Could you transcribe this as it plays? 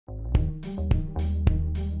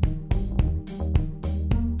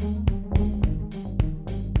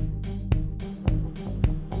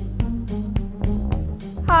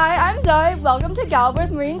Zoe. Welcome to Galbraith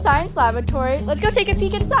Marine Science Laboratory. Let's go take a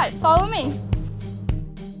peek inside. Follow me.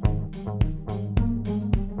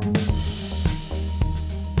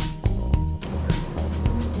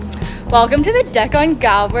 Welcome to the deck on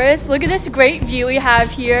Galbraith. Look at this great view we have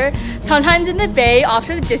here. Sometimes in the bay, off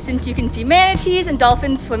to the distance, you can see manatees and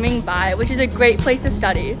dolphins swimming by, which is a great place to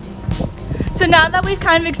study. So now that we've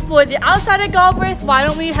kind of explored the outside of Galbraith, why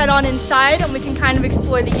don't we head on inside and we can kind of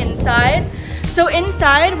explore the inside. So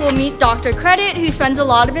inside, we'll meet Dr. Credit, who spends a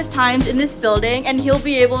lot of his time in this building, and he'll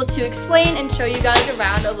be able to explain and show you guys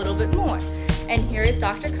around a little bit more. And here is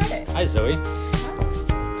Dr. Credit. Hi, Zoe.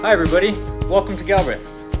 Hi, everybody. Welcome to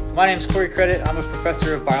Galbraith. My name is Corey Credit. I'm a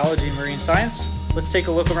professor of biology and marine science. Let's take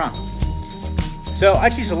a look around. So I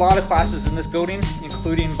teach a lot of classes in this building,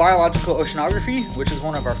 including biological oceanography, which is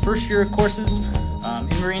one of our first year courses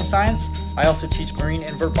in marine science. I also teach marine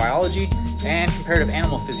invert biology and comparative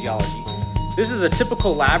animal physiology. This is a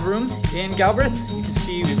typical lab room in Galbraith. You can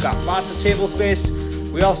see we've got lots of table space.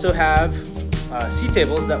 We also have sea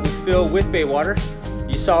tables that we fill with bay water.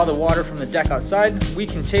 You saw the water from the deck outside. We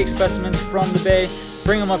can take specimens from the bay,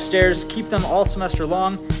 bring them upstairs, keep them all semester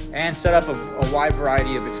long, and set up a wide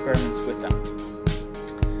variety of experiments with them.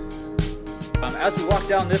 As we walk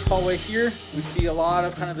down this hallway here, we see a lot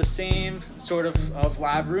of kind of the same sort of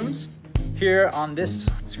lab rooms. Here on this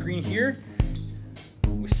screen here,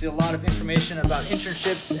 we see a lot of information about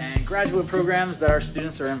internships and graduate programs that our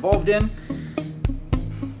students are involved in.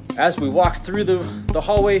 As we walk through the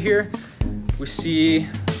hallway here, we see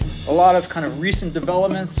a lot of kind of recent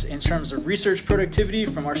developments in terms of research productivity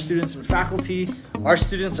from our students and faculty. Our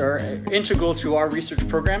students are integral to our research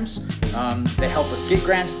programs. They help us get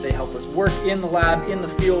grants, they help us work in the lab, in the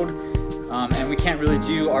field, and we can't really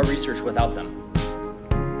do our research without them.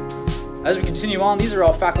 As we continue on, these are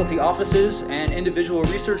all faculty offices and individual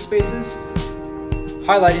research spaces.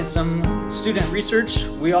 Highlighting some student research,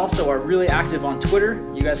 we also are really active on Twitter.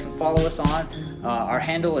 You guys can follow us on. Our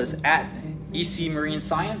handle is @EC Marine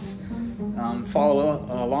Science. Follow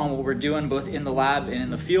along what we're doing both in the lab and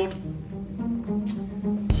in the field.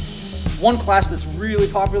 One class that's really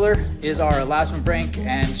popular is our elasmobranch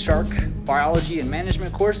and shark biology and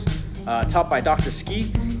management course, taught by Dr.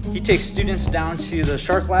 Ski. He takes students down to the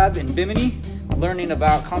shark lab in Bimini, learning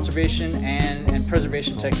about conservation and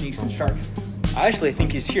preservation techniques in shark. I actually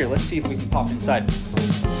think he's here. Let's see if we can pop inside.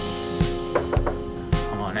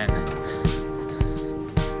 Come on in.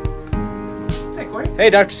 Hey, Corey. Hey,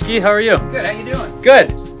 Dr. Ski, how are you? Good, how you doing?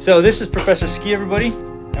 Good. So this is Professor Ski, everybody.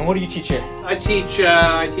 And what do you teach here? I teach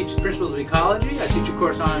principles of ecology. I teach a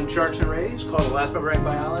course on sharks and rays called elasmobranch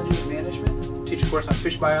biology and management. Teach a course on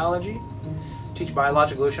fish biology. Teach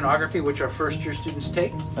biological oceanography, which our first year students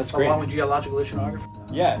take. That's great. Along with geological oceanography.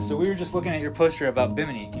 Yeah, so we were just looking at your poster about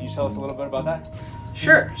Bimini. Can you tell us a little bit about that?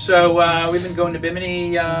 Sure. So we've been going to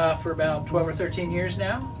Bimini for about 12 or 13 years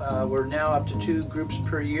now. We're now up to 2 groups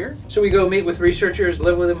per year. So we go meet with researchers,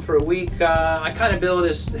 live with them for a week. I kind of bill it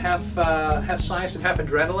as half science and half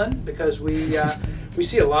adrenaline, because we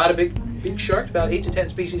see a lot of big sharks, about 8 to 10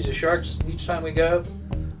 species of sharks each time we go.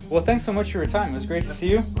 Well, thanks so much for your time. It was great to see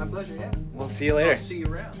you. My pleasure, yeah. We'll see you later. I'll see you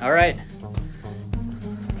around. All right.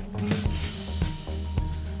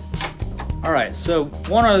 All right, so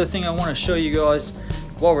one other thing I want to show you guys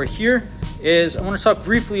while we're here is I want to talk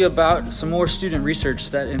briefly about some more student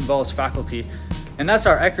research that involves faculty, and that's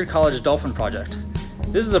our Eckerd College Dolphin Project.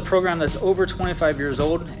 This is a program that's over 25 years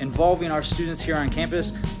old, involving our students here on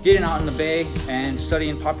campus, getting out in the bay and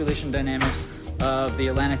studying population dynamics of the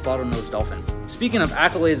Atlantic bottlenose dolphin. Speaking of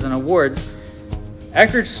accolades and awards,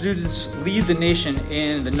 Eckerd students lead the nation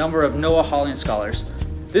in the number of NOAA Hauling Scholars.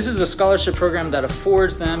 This is a scholarship program that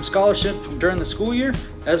affords them scholarship during the school year,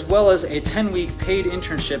 as well as a 10-week paid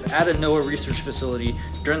internship at a NOAA research facility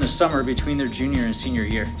during the summer between their junior and senior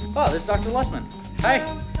year. Oh, there's Dr. Lessman. Hi.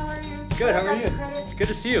 Hello, how are you? Good, how are you? Credit. Good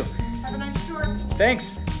to see you. Have a nice tour.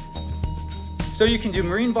 Thanks. So you can do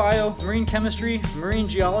marine bio, marine chemistry, marine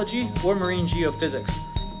geology, or marine geophysics.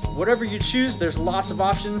 Whatever you choose, there's lots of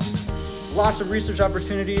options, lots of research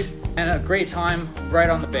opportunities, and a great time right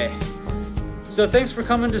on the bay. So thanks for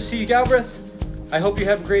coming to see Galbraith. I hope you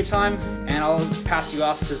have a great time, and I'll pass you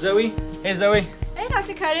off to Zoe. Hey, Zoe. Hey,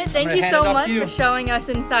 Dr. Credit. Thank you so much for showing us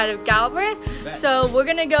inside of Galbraith. So we're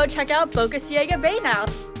going to go check out Boca Ciega Bay now.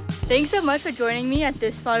 Thanks so much for joining me at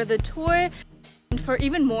this spot of the tour. And for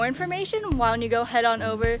even more information, why don't you go head on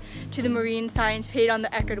over to the marine science page on the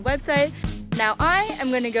Eckerd website. Now I am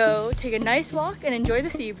going to go take a nice walk and enjoy the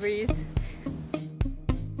sea breeze.